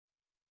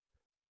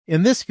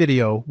In this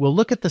video, we'll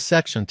look at the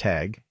section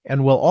tag,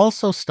 and we'll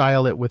also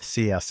style it with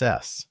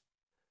CSS.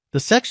 The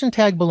section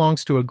tag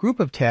belongs to a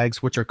group of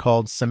tags which are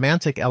called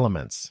semantic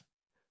elements.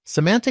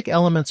 Semantic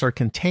elements are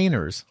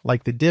containers,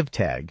 like the div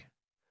tag.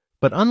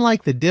 But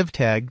unlike the div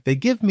tag, they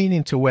give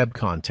meaning to web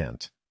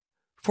content.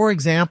 For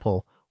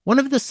example, one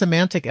of the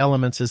semantic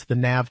elements is the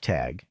nav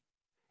tag.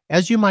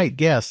 As you might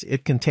guess,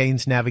 it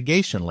contains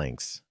navigation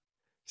links.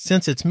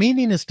 Since its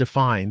meaning is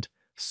defined,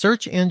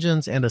 search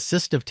engines and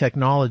assistive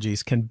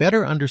technologies can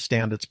better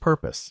understand its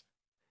purpose.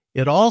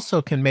 It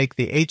also can make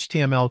the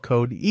HTML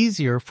code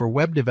easier for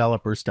web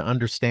developers to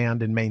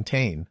understand and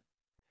maintain.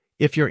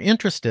 If you're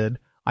interested,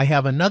 I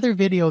have another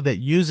video that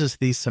uses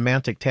these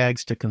semantic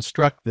tags to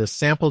construct this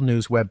sample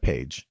news web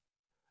page.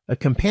 A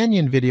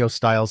companion video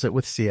styles it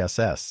with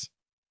CSS.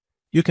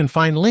 You can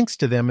find links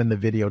to them in the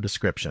video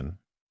description.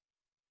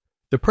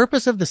 The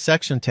purpose of the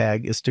section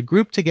tag is to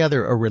group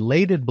together a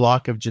related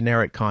block of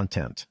generic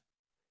content.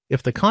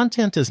 If the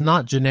content is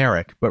not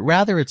generic, but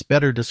rather it's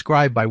better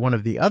described by one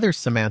of the other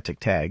semantic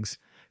tags,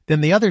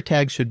 then the other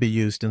tag should be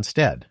used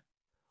instead.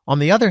 On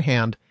the other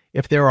hand,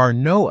 if there are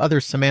no other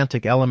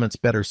semantic elements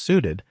better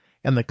suited,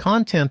 and the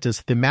content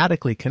is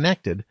thematically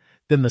connected,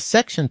 then the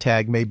section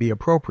tag may be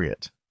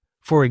appropriate.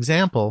 For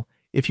example,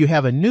 if you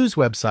have a news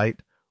website,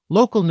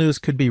 local news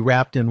could be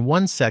wrapped in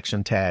one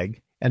section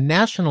tag, and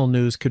national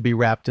news could be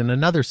wrapped in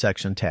another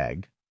section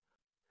tag.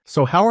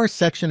 So how are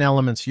section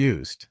elements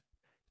used?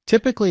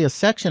 Typically, a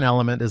section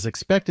element is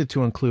expected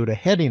to include a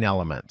heading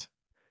element.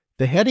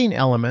 The heading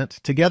element,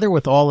 together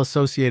with all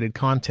associated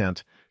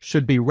content,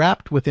 should be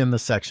wrapped within the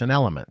section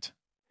element.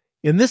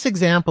 In this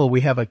example,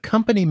 we have a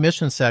company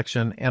mission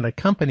section and a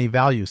company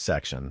values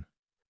section.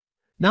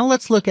 Now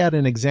let's look at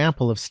an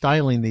example of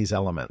styling these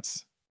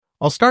elements.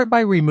 I'll start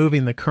by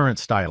removing the current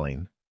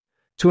styling.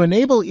 To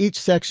enable each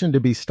section to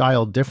be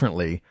styled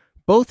differently,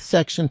 both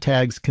section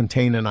tags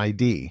contain an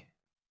ID.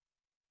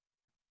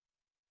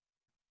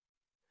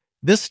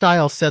 This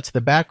style sets the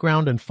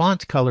background and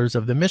font colors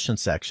of the mission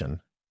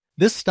section.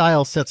 This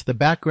style sets the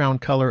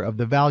background color of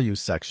the values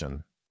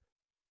section.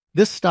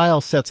 This style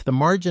sets the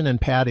margin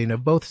and padding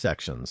of both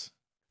sections.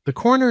 The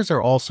corners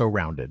are also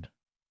rounded.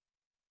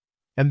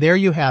 And there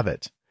you have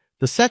it.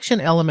 The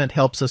section element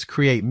helps us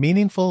create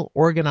meaningful,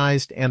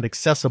 organized, and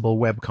accessible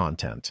web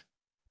content.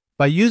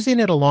 By using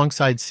it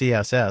alongside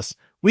CSS,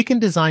 we can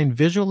design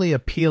visually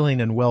appealing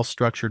and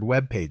well-structured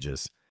web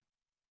pages.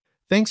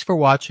 Thanks for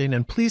watching,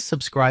 and please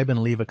subscribe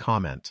and leave a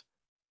comment.